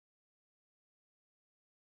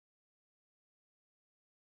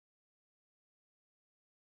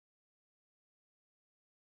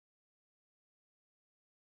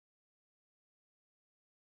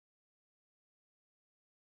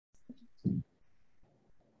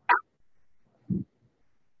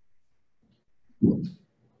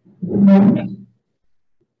Good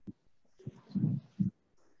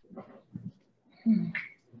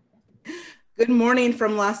morning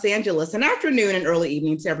from Los Angeles, and afternoon and early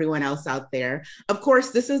evening to everyone else out there. Of course,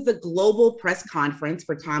 this is the global press conference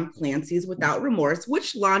for Tom Clancy's Without Remorse,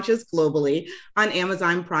 which launches globally on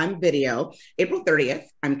Amazon Prime Video April 30th.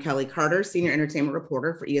 I'm Kelly Carter, Senior Entertainment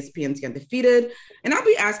Reporter for ESPN's Undefeated, and I'll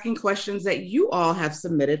be asking questions that you all have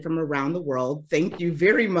submitted from around the world. Thank you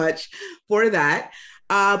very much for that.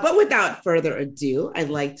 But without further ado, I'd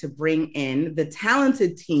like to bring in the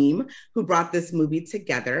talented team who brought this movie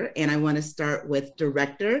together. And I want to start with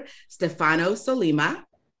director Stefano Sollima.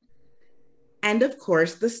 And of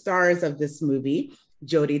course, the stars of this movie,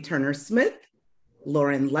 Jodie Turner-Smith,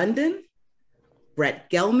 Lauren London,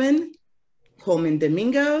 Brett Gelman, Colman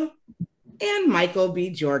Domingo, and Michael B.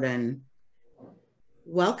 Jordan.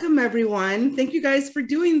 Welcome, everyone. Thank you guys for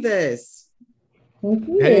doing this. Thank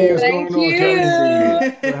you. Hey, what's going on,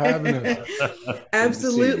 Kelly? For having us.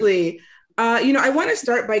 Absolutely. I want to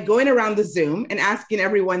start by going around the Zoom and asking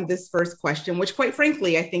everyone this first question, which quite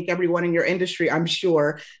frankly, I think everyone in your industry, I'm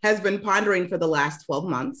sure, has been pondering for the last 12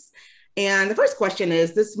 months. And the first question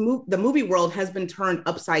is, the movie world has been turned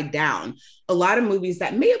upside down. A lot of movies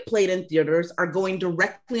that may have played in theaters are going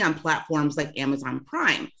directly on platforms like Amazon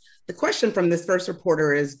Prime. The question from this first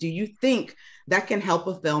reporter is, do you think that can help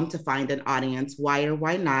a film to find an audience? Why or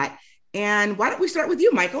why not? And why don't we start with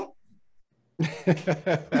you, Michael? I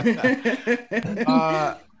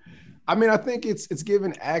mean, I think it's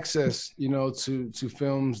given access, to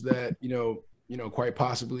films that, quite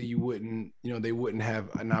possibly they wouldn't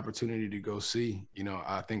have an opportunity to go see.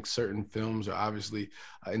 I think certain films are obviously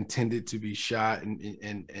intended to be shot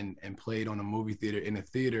and played on a movie theater, in a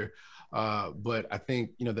theater. But I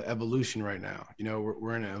think, the evolution right now,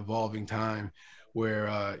 we're in an evolving time where,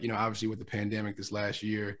 obviously with the pandemic this last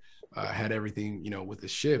year, had everything, with the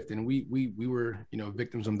shift. And we were,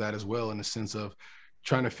 victims of that as well, in the sense of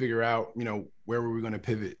trying to figure out, where were we going to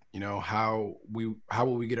pivot? How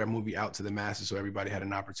will we get our movie out to the masses so everybody had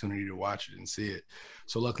an opportunity to watch it and see it?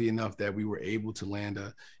 So luckily enough that we were able to land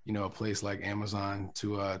a place like Amazon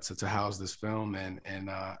to house this film. And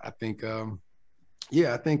I think, I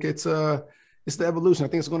think it's the evolution. I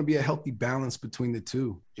think it's going to be a healthy balance between the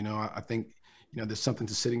two. I think, there's something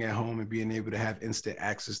to sitting at home and being able to have instant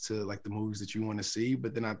access to like the movies that you want to see.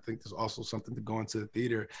 But then I think there's also something to going to the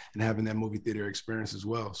theater and having that movie theater experience as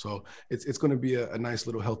well. So it's going to be a nice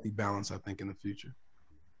little healthy balance, I think, in the future.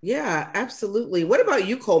 Yeah, absolutely. What about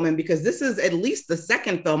you, Colman? Because this is at least the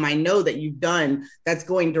second film I know that you've done that's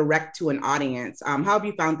going direct to an audience. How have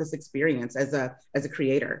you found this experience as a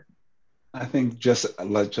creator? I think just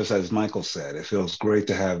as Michael said, it feels great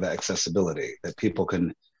to have that accessibility, that people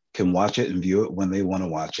can watch it and view it when they want to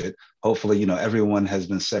watch it. Hopefully, everyone has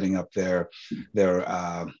been setting up their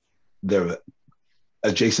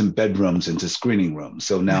adjacent bedrooms into screening rooms.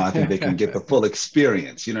 So now I think they can get the full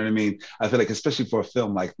experience. You know what I mean? I feel like, especially for a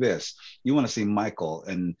film like this, you want to see Michael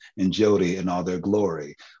and Jodie in all their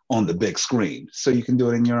glory on the big screen. So you can do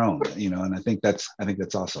it in your own, and I think that's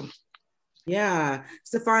awesome. Yeah.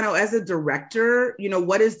 Stefano, as a director,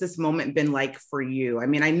 what has this moment been like for you? I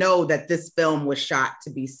mean, I know that this film was shot to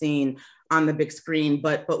be seen on the big screen,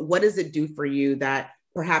 but what does it do for you that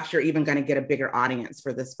perhaps you're even going to get a bigger audience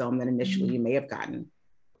for this film than initially you may have gotten?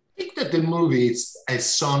 I think that the movie is a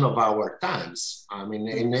song of our times. I mean,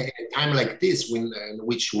 in a time like this, in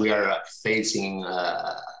which we are facing,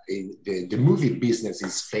 the movie business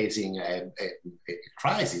is facing a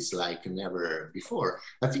crisis like never before.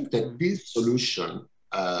 I think that this solution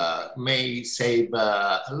may save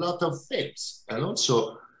a lot of films, and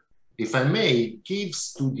also, if I may,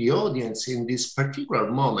 gives to the audience in this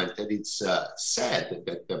particular moment that it's sad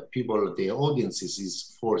that the audiences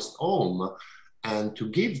is forced home, and to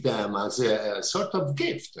give them as a sort of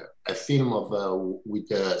gift, a film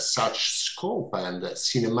with such scope and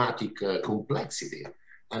cinematic complexity.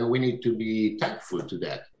 And we need to be thankful to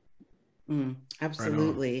that.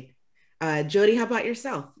 Absolutely. Right. Jodie, how about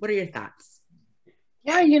yourself? What are your thoughts?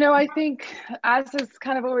 Yeah, I think, as has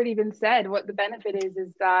kind of already been said, what the benefit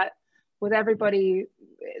is that with everybody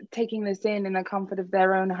taking this in the comfort of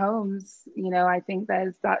their own homes, I think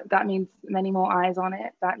that means many more eyes on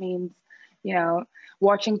it. That means,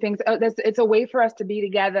 watching things. It's a way for us to be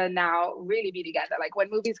together now, really be together. Like when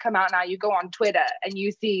movies come out now, you go on Twitter and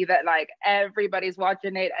you see that like everybody's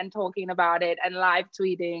watching it and talking about it and live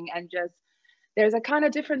tweeting, and just there's a kind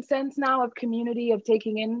of different sense now of community of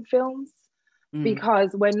taking in films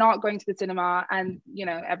because we're not going to the cinema and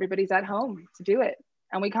everybody's at home to do it.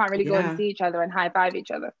 and we can't really go and see each other and high five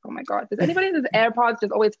each other. Oh my God. Does anybody in his AirPods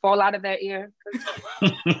just always fall out of their ear?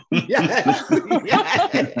 Yes.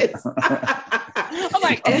 Yes. I'm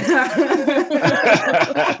like,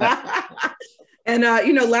 and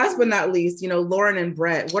last but not least, Lauren and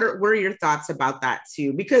Brett, what are your thoughts about that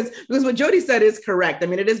too? Because what Jodie said is correct. I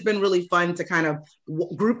mean, it has been really fun to kind of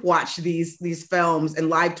group watch these films and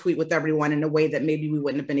live tweet with everyone in a way that maybe we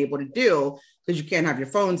wouldn't have been able to do because you can't have your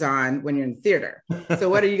phones on when you're in the theater. So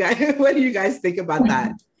what do you guys think about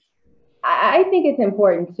that? I think it's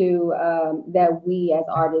important to that we as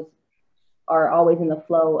artists are always in the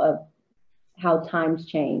flow of how times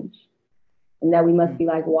change, and that we must be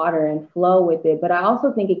like water and flow with it. But I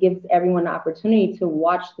also think it gives everyone an opportunity to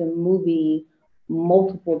watch the movie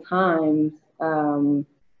multiple times,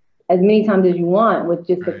 as many times as you want, with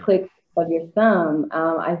just a click of your thumb.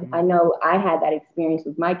 I know I had that experience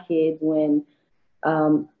with my kids when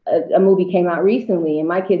a movie came out recently, and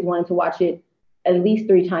my kids wanted to watch it at least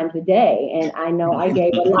 3 times a day. And I know I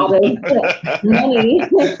gave a lot of money to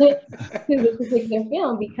this particular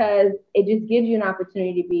film because it just gives you an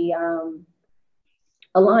opportunity to be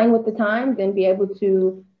aligned with the times and be able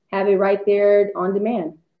to have it right there on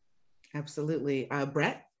demand. Absolutely.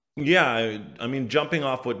 Brett? Yeah, I mean, jumping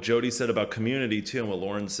off what Jodie said about community too, and what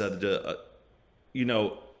Lauren said,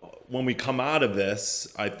 when we come out of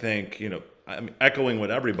this, I think, I'm echoing what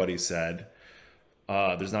everybody said.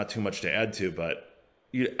 There's not too much to add to, but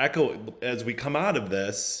as we come out of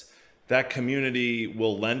this, that community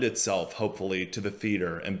will lend itself, hopefully, to the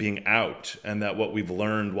theater and being out, and that what we've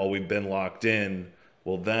learned while we've been locked in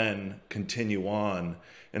will then continue on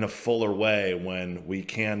in a fuller way when we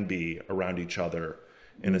can be around each other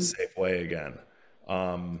in a safe way again.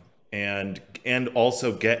 And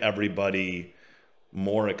also get everybody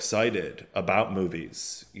more excited about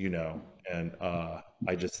movies, and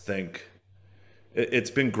I just think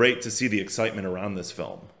it's been great to see the excitement around this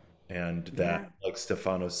film, and that, like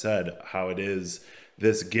Stefano said, how it is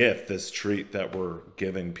this gift, this treat that we're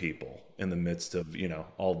giving people in the midst of,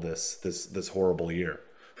 all this horrible year.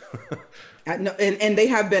 No, and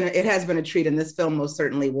it has been a treat, and this film most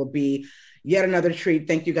certainly will be yet another treat.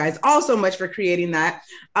 Thank you guys all so much for creating that.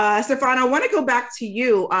 Stefano, I want to go back to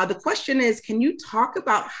you. The question is, can you talk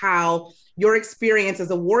about how your experience as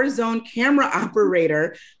a war zone camera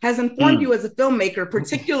operator has informed you as a filmmaker,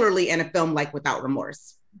 particularly in a film like Without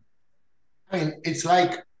Remorse? I mean, it's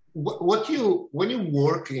like when you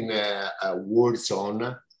work in a war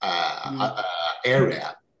zone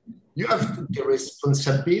area, you have the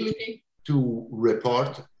responsibility to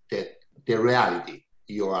report the reality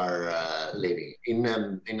you are living in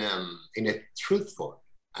a truthful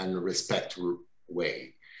and respectful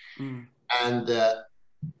way.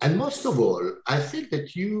 And most of all, I think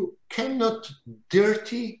that you cannot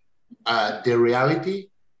dirty the reality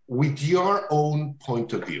with your own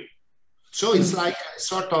point of view. So it's like a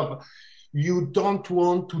sort of, you don't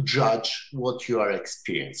want to judge what you are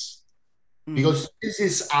experiencing, because this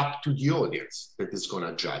is up to the audience that is going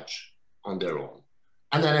to judge on their own.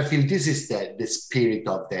 And then I feel this is the spirit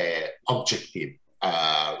of the objective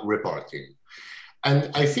reporting.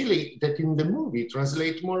 And I feel that in the movie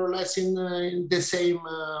translate more or less in the same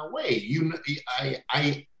way.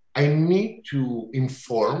 I need to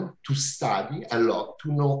inform, to study a lot,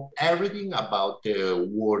 to know everything about the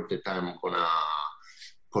world that I'm gonna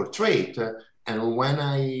portray. And when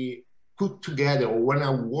I put together, or when I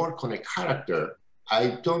work on a character,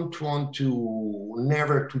 I don't want to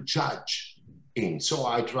never to judge him. So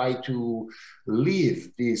I try to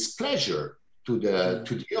leave this pleasure to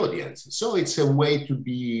the audience. So it's a way to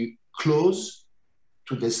be close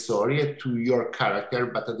to the story, to your character,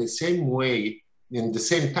 but at the same way, in the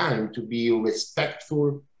same time, to be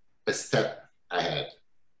respectful, a step ahead.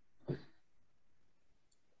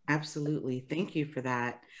 Absolutely. Thank you for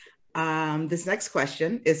that. This next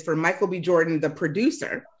question is for Michael B. Jordan, the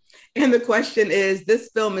producer. And the question is, this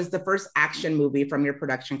film is the first action movie from your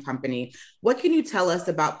production company. What can you tell us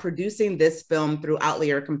about producing this film through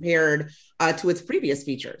Outlier compared to its previous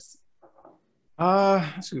features?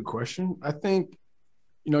 That's a good question. I think,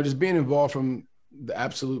 just being involved from the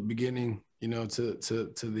absolute beginning,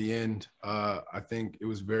 to the end, I think it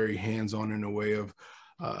was very hands-on in a way of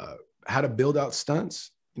how to build out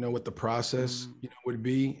stunts, what the process, would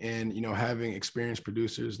be. And, having experienced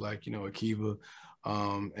producers like, Akiva,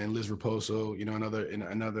 and Liz Raposo,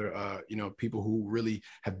 and other people who really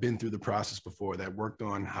have been through the process before, that worked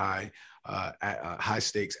on high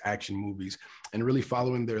stakes action movies, and really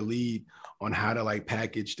following their lead on how to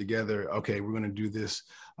package together. Okay, we're going to do this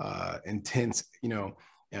intense,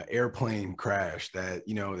 airplane crash that,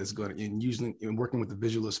 is going to, and usually in working with the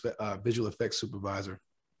visual effects supervisor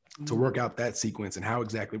to work out that sequence and how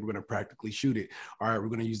exactly we're going to practically shoot it. All right, we're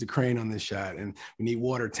going to use the crane on this shot, and we need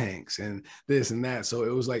water tanks and this and that. So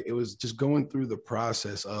it was just going through the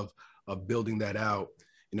process of building that out.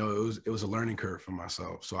 It was a learning curve for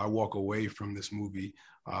myself. So I walk away from this movie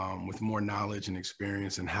with more knowledge and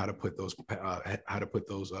experience and how to put those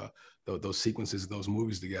sequences, those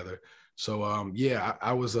movies together. So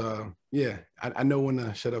I was I know when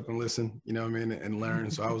to shut up and listen, and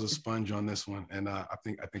learn. So I was a sponge on this one, and I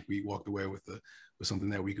think we walked away with something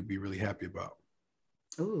that we could be really happy about.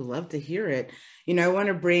 Oh, love to hear it. I want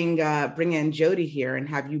to bring in Jodie here and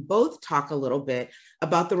have you both talk a little bit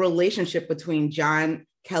about the relationship between John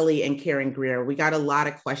Kelly and Karen Greer. We got a lot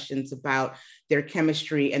of questions about their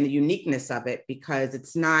chemistry and the uniqueness of it, because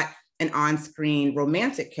it's not an on-screen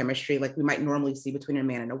romantic chemistry like we might normally see between a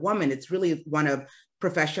man and a woman. It's really one of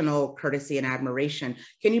professional courtesy and admiration.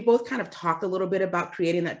 Can you both kind of talk a little bit about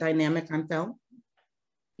creating that dynamic on film?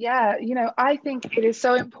 Yeah, I think it is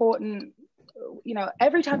so important.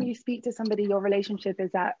 Every time you speak to somebody, your relationship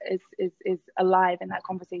is alive in that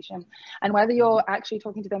conversation. And whether you're actually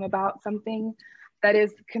talking to them about something that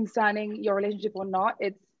is concerning your relationship or not,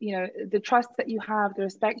 it's, the trust that you have, the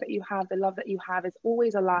respect that you have, the love that you have is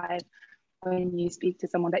always alive when you speak to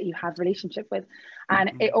someone that you have a relationship with.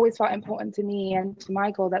 And it always felt important to me and to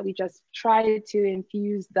Michael that we just try to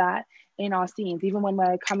infuse that in our scenes, even when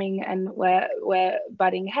we're coming and we're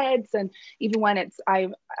butting heads, and even when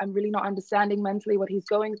I'm really not understanding mentally what he's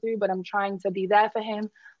going through, but I'm trying to be there for him,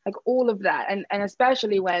 like all of that. And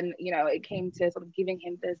especially when, it came to sort of giving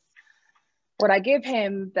him what I give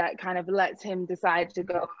him that kind of lets him decide to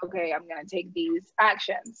go, okay, I'm going to take these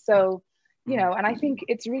actions. So, and I think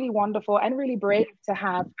it's really wonderful and really brave to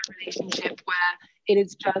have a relationship where it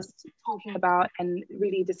is just talking about and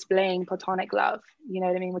really displaying platonic love, you know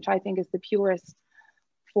what I mean? Which I think is the purest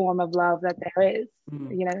form of love that there is,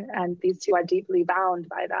 and these two are deeply bound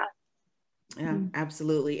by that. Yeah,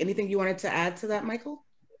 absolutely. Anything you wanted to add to that, Michael?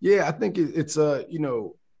 Yeah, I think it's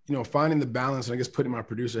finding the balance, and I guess putting my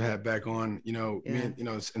producer hat back on, me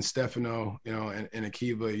and Stefano, and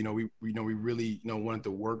Akiva, we really, wanted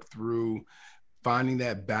to work through finding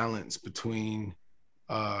that balance between,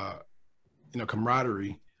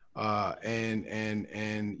 camaraderie, and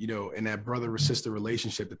that brother or sister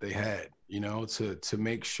relationship that they had, to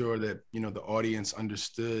make sure that, the audience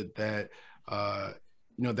understood that,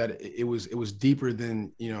 that it was deeper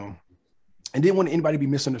than, and didn't want anybody to be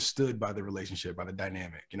misunderstood by the relationship, by the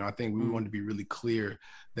dynamic. I think we wanted to be really clear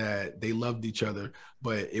that they loved each other,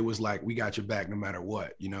 but it was like, we got your back no matter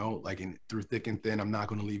what, like through thick and thin, I'm not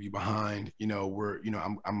going to leave you behind.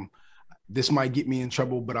 This might get me in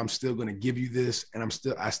trouble, but I'm still going to give you this. And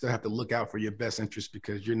I still have to look out for your best interest,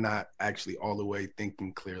 because you're not actually all the way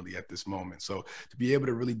thinking clearly at this moment. So to be able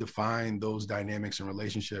to really define those dynamics and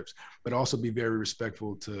relationships, but also be very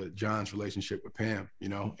respectful to John's relationship with Pam,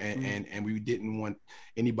 and we didn't want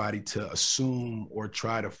anybody to assume or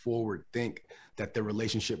try to forward think that the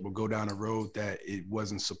relationship will go down a road that it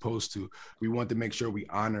wasn't supposed to. We wanted to make sure we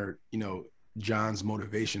honored, John's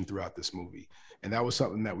motivation throughout this movie. And that was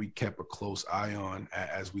something that we kept a close eye on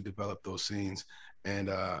as we developed those scenes. And,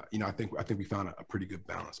 I think we found a pretty good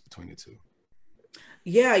balance between the two.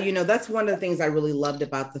 Yeah, that's one of the things I really loved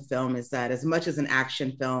about the film, is that as much as an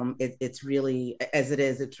action film, it's really, as it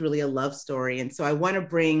is, it's really a love story. And so I want to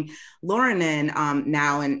bring Lauren in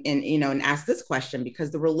now and ask this question, because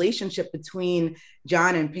the relationship between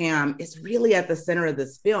John and Pam is really at the center of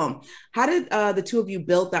this film. How did the two of you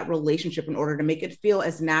build that relationship in order to make it feel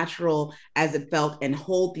as natural as it felt and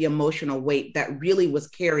hold the emotional weight that really was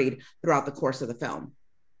carried throughout the course of the film?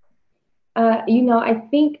 I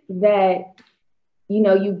think that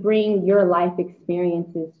you bring your life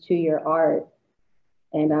experiences to your art.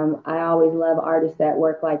 And I always love artists that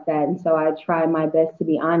work like that. And so I try my best to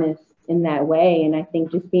be honest in that way. And I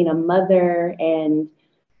think just being a mother and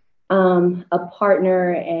a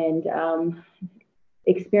partner and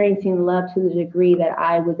experiencing love to the degree that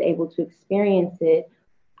I was able to experience it,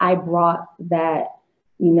 I brought that,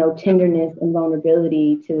 tenderness and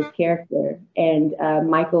vulnerability to this character. And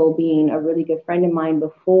Michael, being a really good friend of mine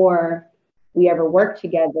before we ever worked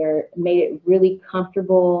together, made it really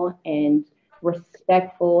comfortable and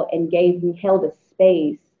respectful, and held a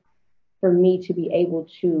space for me to be able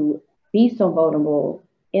to be so vulnerable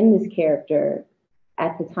in this character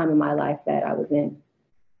at the time of my life that I was in.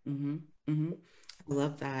 Mm-hmm. Mm-hmm. I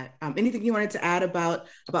love that. Anything you wanted to add about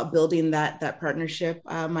building that partnership,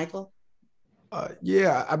 Michael?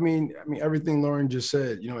 Yeah, I mean, everything Lauren just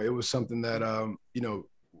said, it was something that,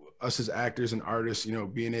 us as actors and artists, you know,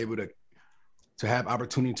 being able to have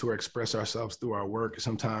opportunity to express ourselves through our work is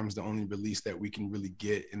sometimes the only release that we can really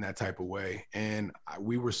get in that type of way. And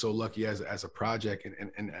we were so lucky as a project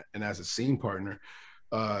and as a scene partner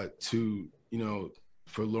to, you know,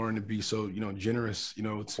 for Lauren to be so, you know, generous, you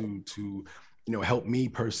know, to you know, help me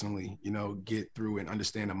personally, you know, get through and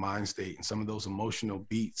understand the mind state and some of those emotional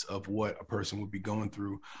beats of what a person would be going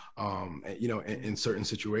through, you know, in certain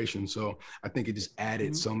situations. So I think it just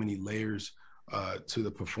added so many layers to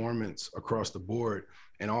the performance across the board,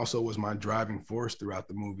 and also was my driving force throughout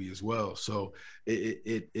the movie as well. So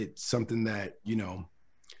it's something that, you know,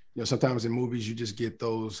 sometimes in movies you just get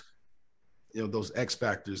those, you know, those X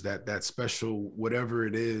factors, that special whatever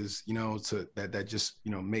it is, you know, to that just,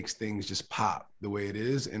 you know, makes things just pop the way it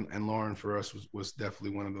is. And Lauren for us was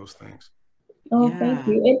definitely one of those things. Oh, yeah. Thank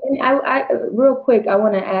you. And I real quick, I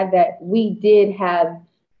want to add that we did have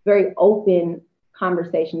very open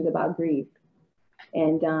conversations about grief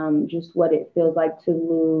and just what it feels like to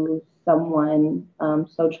lose someone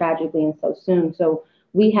so tragically and so soon. So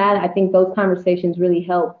I think those conversations really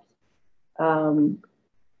helped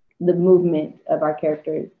the movement of our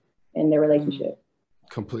characters and their relationship.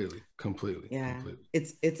 Completely. Yeah, completely.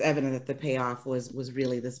 It's evident that the payoff was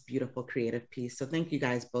really this beautiful creative piece. So thank you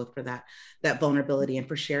guys both for that vulnerability and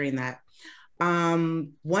for sharing that.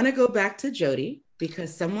 Want to go back to Jodie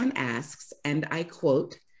because someone asks, and I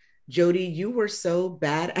quote, "Jodie, you were so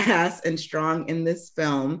badass and strong in this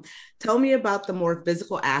film. Tell me about the more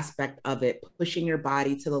physical aspect of it, pushing your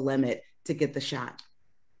body to the limit to get the shot."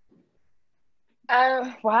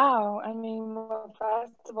 Wow. I mean, well,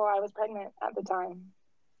 first of all, I was pregnant at the time.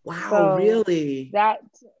 Wow, so really?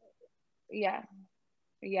 Yeah.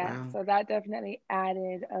 Wow. So that definitely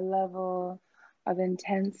added a level of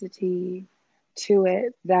intensity to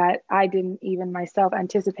it that I didn't even myself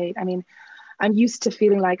anticipate. I mean, I'm used to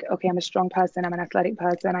feeling like, okay, I'm a strong person, I'm an athletic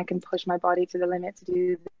person, I can push my body to the limit to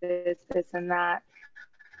do this and that.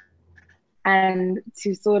 And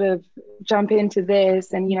to sort of jump into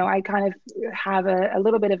this, and, you know, I kind of have a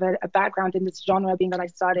little bit of a background in this genre, being that I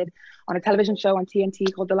started on a television show on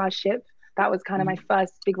TNT called The Last Ship. That was kind of my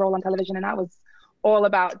first big role on television. And that was all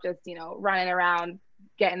about just, you know, running around,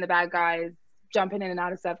 getting the bad guys, jumping in and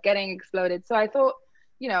out of stuff, getting exploded. So I thought,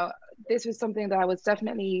 you know, this was something that I was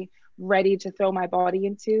definitely ready to throw my body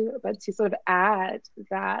into, but to sort of add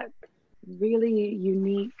that really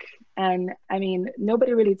unique, and I mean,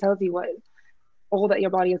 nobody really tells you what all that your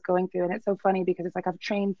body is going through. And it's so funny because it's like I've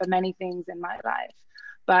trained for many things in my life,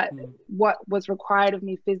 but what was required of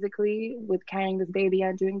me physically with carrying this baby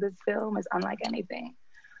and doing this film is unlike anything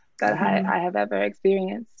that I have ever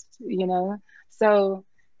experienced, you know? So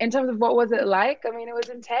in terms of what was it like, I mean, it was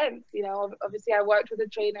intense, you know. Obviously I worked with a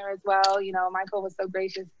trainer as well, you know. Michael was so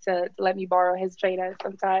gracious to let me borrow his trainer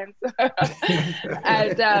sometimes.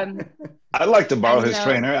 And I'd like to borrow his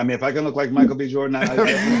trainer. I mean, if I can look like Michael B. Jordan, I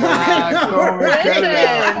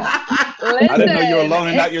didn't know you were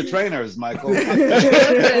loaning out your trainers, Michael. That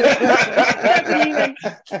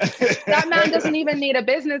man doesn't even need a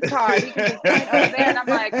business card. He can just point over there, and I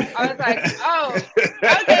was like, oh,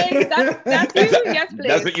 okay, that's you? Yes, please.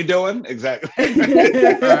 That's what you're doing? Exactly. All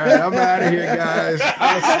right, I'm out of here, guys.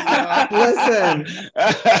 Listen,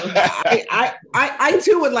 I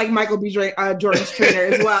too would like Michael B. Jordan's trainer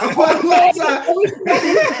as well.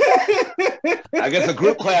 I guess a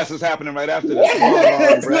group class is happening right after this. Come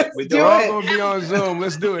on, Brett. We're all going to be on Zoom.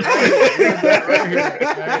 Let's do it. Right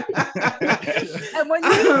here. And when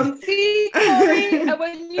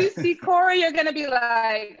you see Corey, you're going to be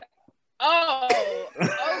like, oh,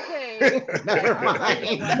 okay. Never mind.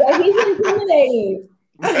 He's intimidating.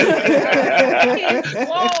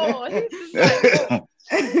 Whoa. He's just like, whoa.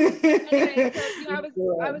 Anyway, so, you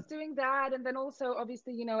know, I was doing that, and then also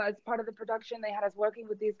obviously, you know, as part of the production, they had us working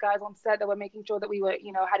with these guys on set that were making sure that we were,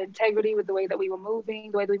 you know, had integrity with the way that we were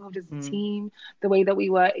moving, the way that we moved as a team, the way that we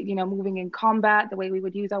were, you know, moving in combat, the way we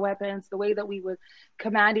would use our weapons, the way that we would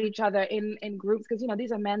command each other in groups, because, you know,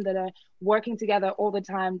 these are men that are working together all the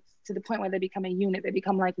time to the point where they become a unit, they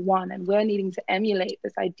become like one, and we're needing to emulate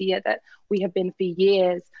this idea that we have been for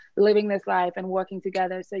years living this life and working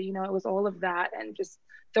together. So, you know, it was all of that and just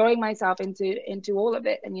throwing myself into all of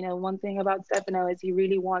it. And, you know, one thing about Stefano is he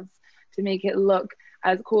really wants to make it look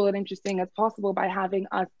as cool and interesting as possible by having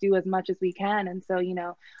us do as much as we can. And so, you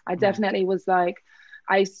know, I definitely was like,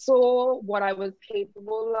 I saw what I was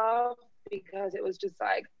capable of, because it was just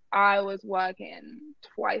like, I was working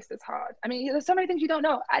twice as hard. I mean, there's so many things you don't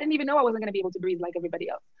know. I didn't even know I wasn't going to be able to breathe like everybody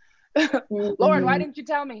else. Lauren, why didn't you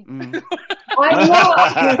tell me? I know.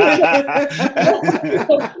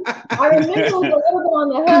 I remember it was a little bit on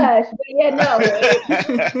the hush, but yeah, no.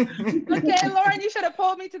 Okay, Lauren, you should have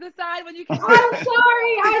pulled me to the side when you came. I'm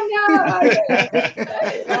sorry. I know.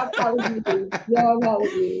 My apologies. No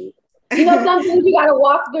apologies. You know, some things you got to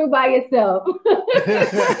walk through by yourself.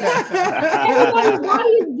 Everybody's body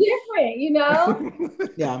is different, you know?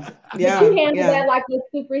 Yeah. But you handle that like a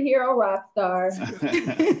superhero rock star.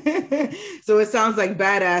 So it sounds like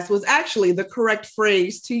badass was actually the correct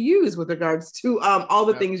phrase to use with regards to all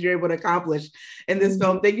the things you're able to accomplish in this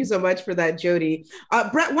film. Thank you so much for that, Jodie.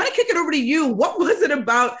 Brett, want to kick it over to you. What was it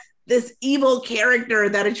about this evil character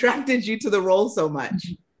that attracted you to the role so much?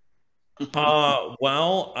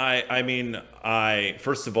 Well, I mean,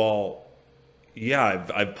 first of all, yeah,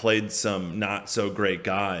 I've played some not so great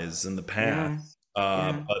guys in the past,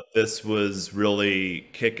 but this was really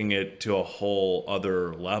kicking it to a whole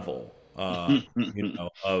other level, you know,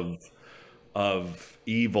 of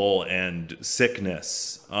evil and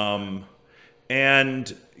sickness,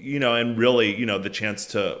 and you know, and really, you know, the chance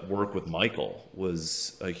to work with Michael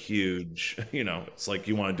was a huge, you know, it's like,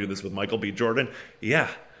 you want to do this with Michael B. Jordan, yeah.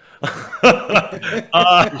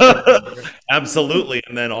 Absolutely.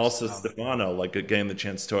 And then also Stefano, like getting the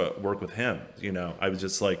chance to work with him, you know, I was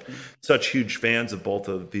just like such huge fans of both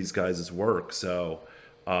of these guys' work, so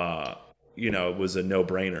you know, it was a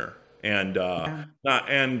no-brainer. And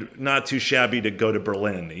not too shabby to go to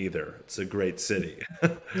Berlin either. It's a great city.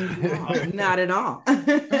 Not at all.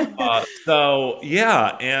 So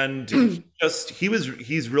yeah, and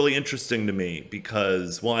he's really interesting to me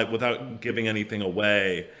because, well, without giving anything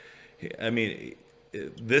away, I mean,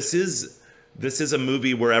 this is a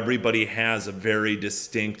movie where everybody has a very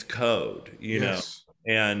distinct code, you know,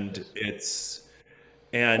 and it's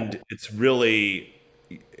really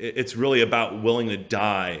about willing to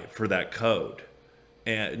die for that code,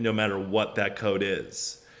 and no matter what that code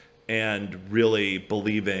is, and really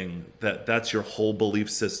believing that that's your whole belief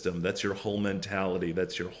system, that's your whole mentality,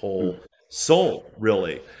 that's your whole soul,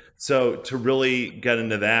 really. So to really get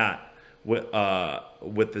into that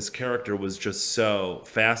with this character was just so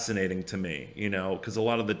fascinating to me, you know, because a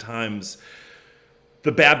lot of the times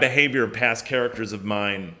the bad behavior of past characters of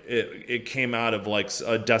mine, it came out of like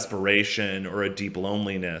a desperation or a deep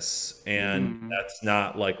loneliness, and that's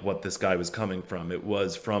not like what this guy was coming from. It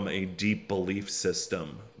was from a deep belief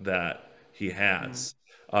system that he has,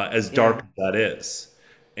 as dark as that is.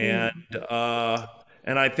 And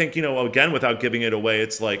I think, you know, again, without giving it away,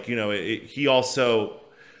 it's like, you know, he also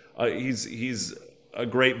he's a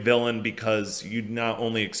great villain because you not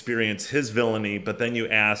only experience his villainy, but then you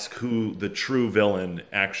ask who the true villain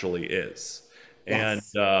actually is.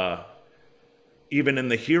 Yes. And even in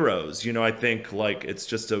the heroes, you know, I think like it's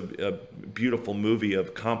just a beautiful movie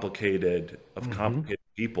of complicated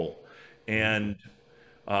people. And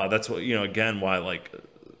that's what, you know, again, why like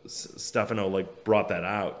Stefano like brought that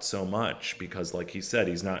out so much, because like he said,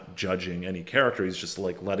 he's not judging any character. He's just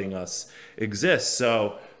like letting us exist.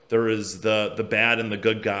 So there is the bad and the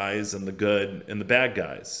good guys, and the good and the bad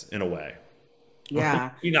guys in a way. Yeah.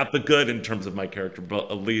 Not the good in terms of my character,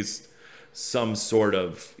 but at least some sort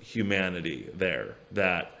of humanity there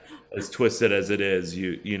that, as twisted as it is,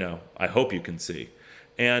 you know, I hope you can see.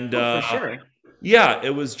 And for sure. Yeah,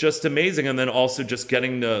 it was just amazing. And then also just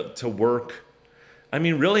getting to work. I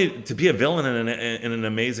mean, really, to be a villain in an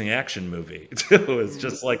amazing action movie too is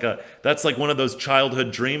just like that's like one of those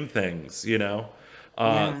childhood dream things, you know.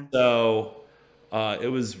 So it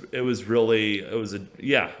was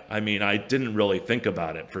I mean, I didn't really think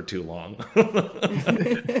about it for too long.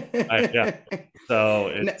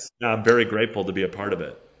 So I'm very grateful to be a part of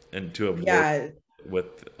it and to have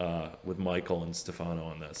worked with Michael and Stefano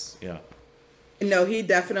on this. Yeah. No, he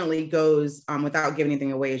definitely goes, without giving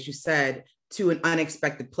anything away, as you said, to an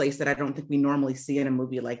unexpected place that I don't think we normally see in a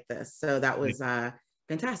movie like this. So that was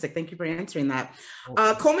fantastic. Thank you for answering that.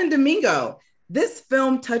 Colman, Domingo, this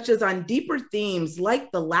film touches on deeper themes like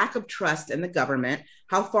the lack of trust in the government,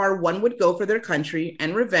 how far one would go for their country,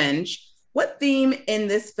 and revenge. What theme in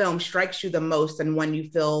this film strikes you the most, and one you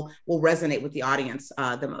feel will resonate with the audience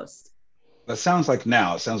the most? That sounds like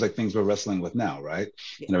now. It sounds like things we're wrestling with now, right?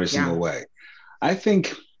 In every single way. I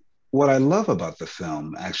think what I love about the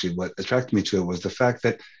film, actually, what attracted me to it was the fact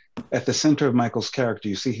that at the center of Michael's character,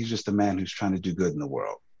 you see he's just a man who's trying to do good in the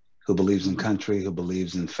world, who believes in country, who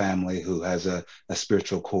believes in family, who has a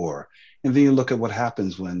spiritual core. And then you look at what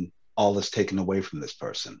happens when all is taken away from this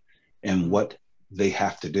person and what they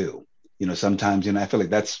have to do. You know, sometimes, you know, I feel like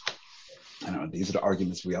that's, I don't know, these are the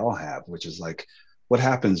arguments we all have, which is like, what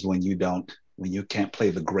happens when you can't play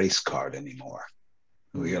the grace card anymore?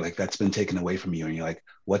 You're like, that's been taken away from you. And you're like,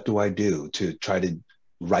 what do I do to try to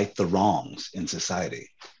right the wrongs in society?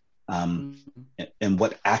 And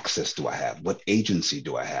what access do I have? What agency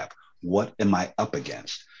do I have? What am I up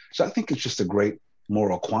against? So I think it's just a great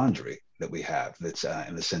moral quandary that we have that's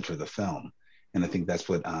in the center of the film. And I think that's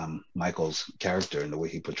what Michael's character and the way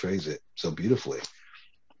he portrays it so beautifully,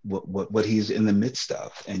 what he's in the midst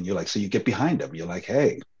of. And you're like, so you get behind him. You're like,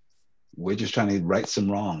 hey, we're just trying to right some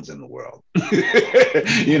wrongs in the world.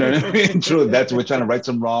 You know what I mean? True. That's, we're trying to right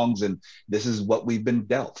some wrongs. And this is what we've been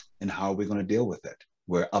dealt. And how are we going to deal with it?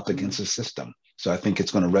 We're up against the system. So I think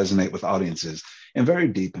it's going to resonate with audiences in very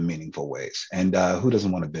deep and meaningful ways. And who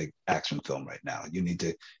doesn't want a big action film right now? You need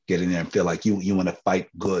to get in there and feel like you want to fight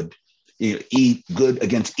good, eat good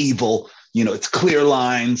against evil. You know, it's clear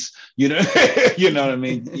lines. You know, you know what I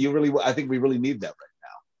mean. I think we really need that right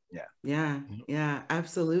now. Yeah,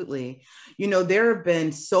 absolutely. You know, there have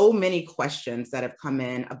been so many questions that have come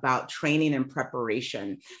in about training and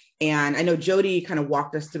preparation. And I know Jodie kind of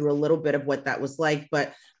walked us through a little bit of what that was like,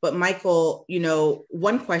 but Michael, you know,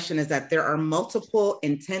 one question is that there are multiple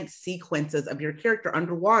intense sequences of your character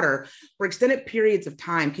underwater for extended periods of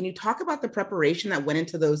time. Can you talk about the preparation that went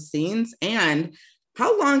into those scenes, and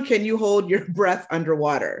how long can you hold your breath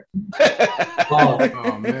underwater?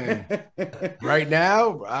 Oh man! Right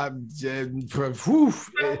now, I'm for a whole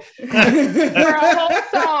song.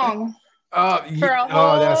 For a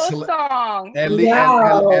whole song. At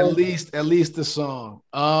least the song.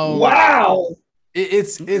 Wow.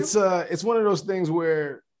 It's one of those things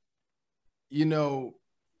where, you know,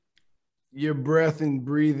 your breath and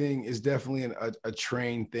breathing is definitely a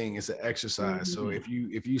trained thing. It's an exercise. So if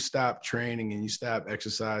you stop training and you stop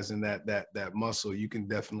exercising that muscle, you can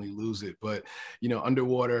definitely lose it. But, you know,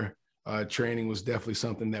 underwater training was definitely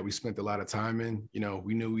something that we spent a lot of time in. You know,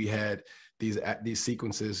 we knew we had these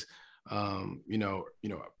sequences. You know,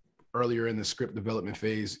 earlier in the script development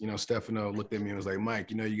phase, you know, Stefano looked at me and was like, Mike,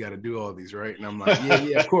 you know, you got to do all these, right? And I'm like,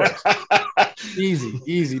 yeah, of course.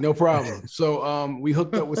 Easy, no problem. So we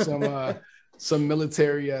hooked up with some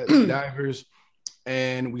military divers,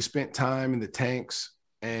 and we spent time in the tanks,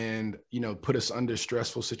 and, you know, put us under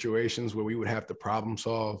stressful situations where we would have to problem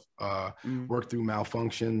solve, work through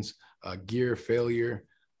malfunctions, gear failure,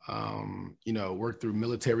 you know, work through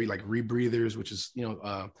military like rebreathers, which is, you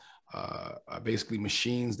know, basically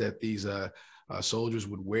machines that these soldiers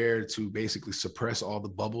would wear to basically suppress all the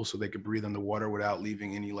bubbles so they could breathe underwater without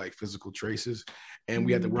leaving any like physical traces. And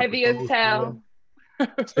we had to work heavy as hell.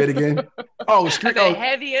 Say it again. Oh,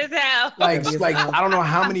 heavy as hell. Like I don't know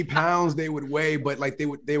how many pounds they would weigh, but like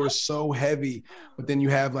they were so heavy. But then you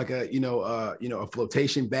have like a a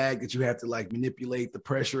flotation bag that you have to like manipulate the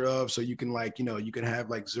pressure of, so you can like, you know, you can have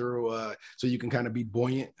like zero, so you can kind of be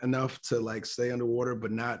buoyant enough to like stay underwater,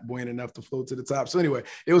 but not buoyant enough to float to the top. So anyway,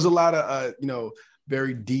 it was a lot of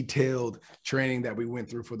very detailed training that we went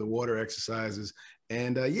through for the water exercises.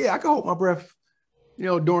 And I could hold my breath, you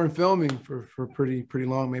know, during filming for pretty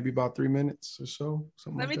long, maybe about 3 minutes or so.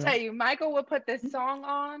 Let me tell you, Michael would put this song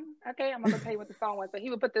on. Okay, I'm not gonna tell you what the song was, but he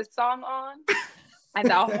would put this song on, and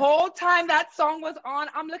the whole time that song was on,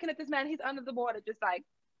 I'm looking at this man. He's under the water, just like.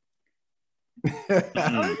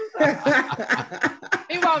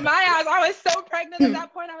 Meanwhile, my eyes, I was so pregnant at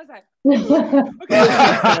that point. I was like,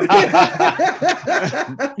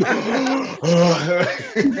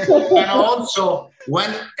 And also,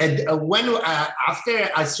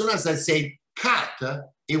 as soon as I say cut,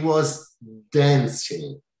 it was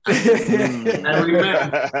dancing. I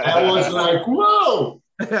remember, I was like, whoa.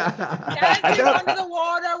 Dancing under the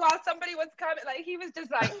water while somebody was coming. Like, he was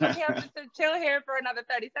just like, okay, I'm just gonna chill here for another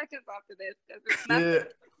 30 seconds after this. It's nothing.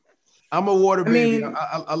 I'm a water baby.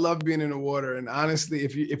 I love being in the water. And honestly,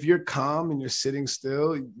 if you're calm and you're sitting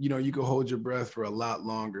still, you know, you can hold your breath for a lot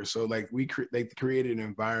longer. So like they created an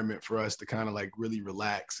environment for us to kind of like really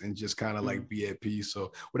relax and just kind of like be at peace.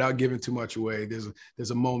 So without giving too much away,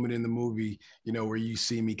 there's a moment in the movie, you know, where you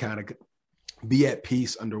see me kind of be at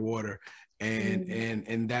peace underwater.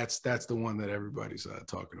 And that's the one that everybody's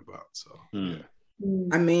talking about. So yeah.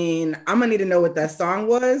 I mean, I'm gonna need to know what that song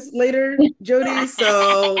was later, Jodie.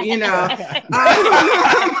 So, you know,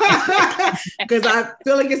 because I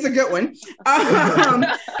feel like it's a good one.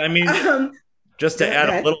 I mean, just to add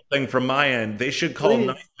a little thing from my end, they should call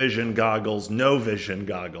night vision goggles no vision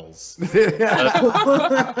goggles. Can't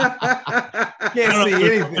see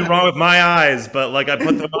anything wrong with my eyes, but like I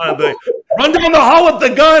put them on, run down the hall with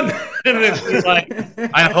the gun. And it's like,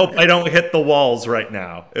 I hope I don't hit the walls right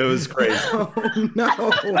now. It was crazy. Oh,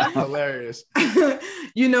 no. Hilarious.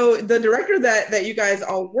 You know, the director that you guys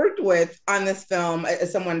all worked with on this film,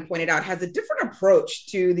 as someone pointed out, has a different approach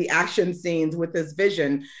to the action scenes with this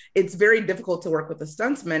vision. It's very difficult to work with a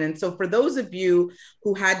stuntsman. And so for those of you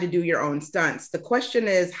who had to do your own stunts, the question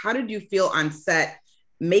is, how did you feel on set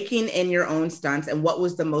making in your own stunts, and what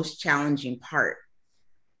was the most challenging part?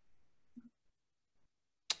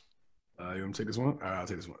 You want to take this one? All right, I'll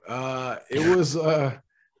take this one.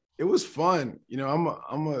 It was fun. You know,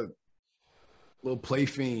 I'm a little play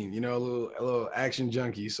fiend, you know, a little action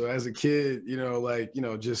junkie. So as a kid, you know, like, you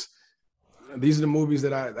know, just these are the movies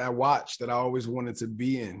that I watched that I always wanted to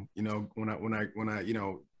be in, you know, when I, you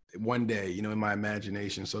know, one day, you know, in my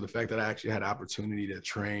imagination. So the fact that I actually had opportunity to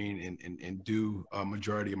train and do a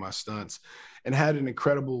majority of my stunts and had an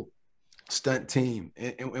incredible stunt team.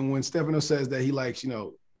 And when Stefano says that he likes, you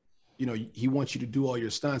know, he wants you to do all your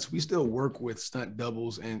stunts, we still work with stunt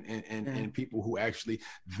doubles and people who actually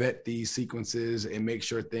vet these sequences and make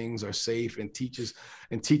sure things are safe and teaches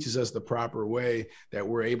us the proper way that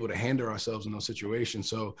we're able to handle ourselves in those situations.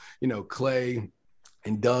 So, you know, Clay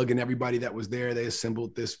and Doug and everybody that was there, they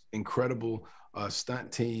assembled this incredible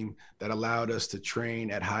stunt team that allowed us to train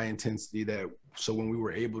at high intensity, so when we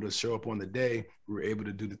were able to show up on the day, we were able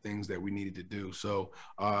to do the things that we needed to do. So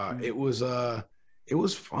it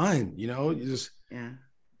was fun, you know. You just,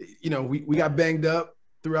 you know, we got banged up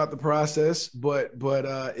throughout the process, but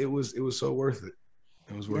it was so worth it.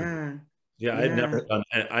 It was worth it. Yeah,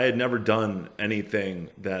 I had never done anything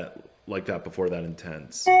like that before, that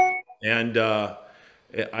intense. And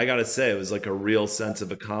I got to say, it was like a real sense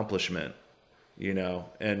of accomplishment, you know.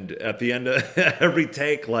 And at the end of every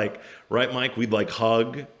take, like, right, Mike, we'd like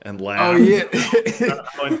hug and laugh. Oh yeah,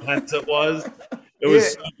 how intense it was. It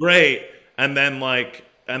was so great. And then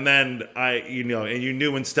I, you know, and you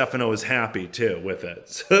knew when Stefano was happy too with it.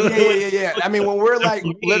 So yeah. I mean, when we're like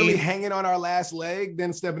literally hanging on our last leg,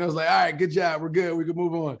 then Stefano's like, all right, good job. We're good. We can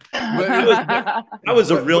move on. But I was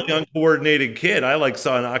a really uncoordinated kid. I like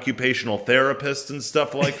saw an occupational therapist and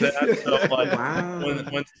stuff like that. So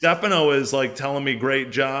like when Stefano is like telling me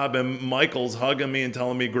great job and Michael's hugging me and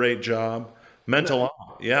telling me great job, meant a lot.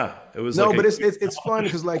 Yeah. It was but it's fun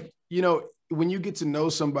because, like, you know, when you get to know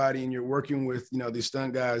somebody and you're working with, you know, these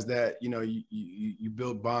stunt guys that, you know, you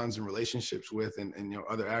build bonds and relationships with, and you know,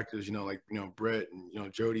 other actors, you know, like, you know, Brett and, you know,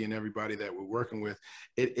 Jodie and everybody that we're working with,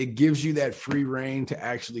 it gives you that free reign to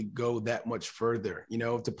actually go that much further, you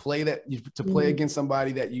know, to play against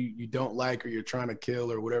somebody that you don't like or you're trying to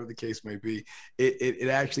kill or whatever the case may be. It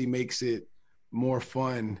actually makes it more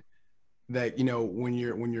fun, that, you know, when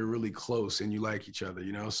you're really close and you like each other,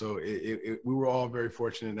 you know. So we were all very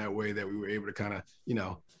fortunate in that way, that we were able to kind of, you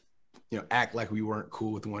know, act like we weren't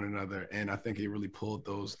cool with one another. And I think it really pulled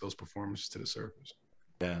those performances to the surface.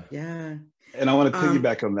 Yeah. And I want to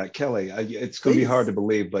piggyback on that, Kelly. It's going to be hard to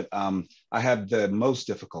believe, but I have the most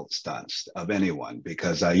difficult stunts of anyone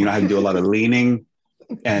because, you know, I had to do a lot of leaning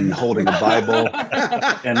and holding a Bible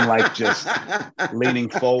and like just leaning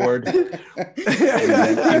forward and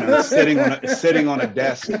then, you know, sitting on a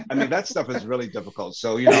desk. I mean, that stuff is really difficult.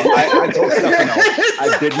 So, you know, I told Stefano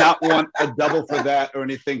I did not want a double for that or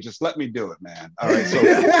anything. Just let me do it, man. All right, so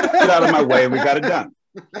get out of my way and we got it done.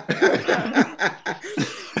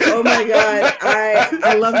 Oh my God,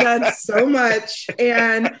 I love that so much.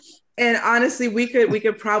 And honestly, we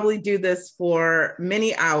could probably do this for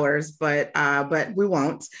many hours, but we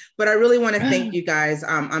won't. But I really want to thank you guys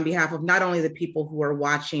on behalf of not only the people who are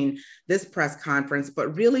watching this press conference,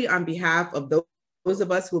 but really on behalf of those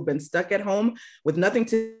of us who have been stuck at home with nothing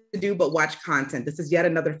to do but watch content. This is yet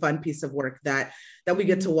another fun piece of work that we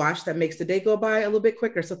get to watch that makes the day go by a little bit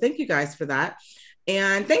quicker. So thank you guys for that.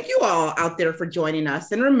 And thank you all out there for joining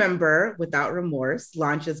us. And remember, Without Remorse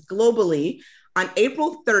launches globally on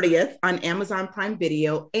April 30th on Amazon Prime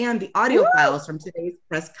Video, and the audio files from today's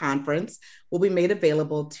press conference will be made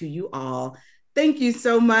available to you all. Thank you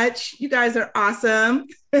so much. You guys are awesome.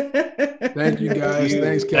 Thank you, guys.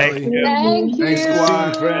 Thanks, Kelly. Thank you. Thanks,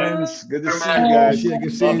 squad. Friends. Good to see you guys.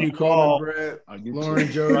 Good seeing you, Colman, Brett, Lauren,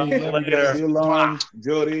 Jodie. Love you guys. See you, Lauren,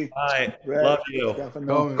 Jodie. Bye. Brett, Love you.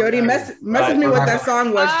 Stefano. Jodie, message me what that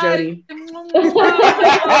song was, Jodie.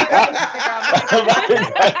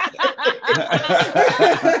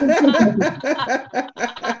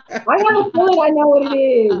 I have a feeling I know what it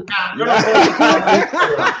is.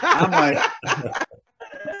 I'm like,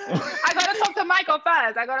 I gotta talk to Michael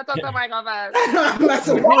first. I gotta talk to Michael first. Wow. I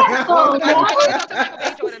gotta talk to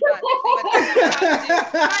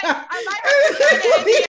Michael.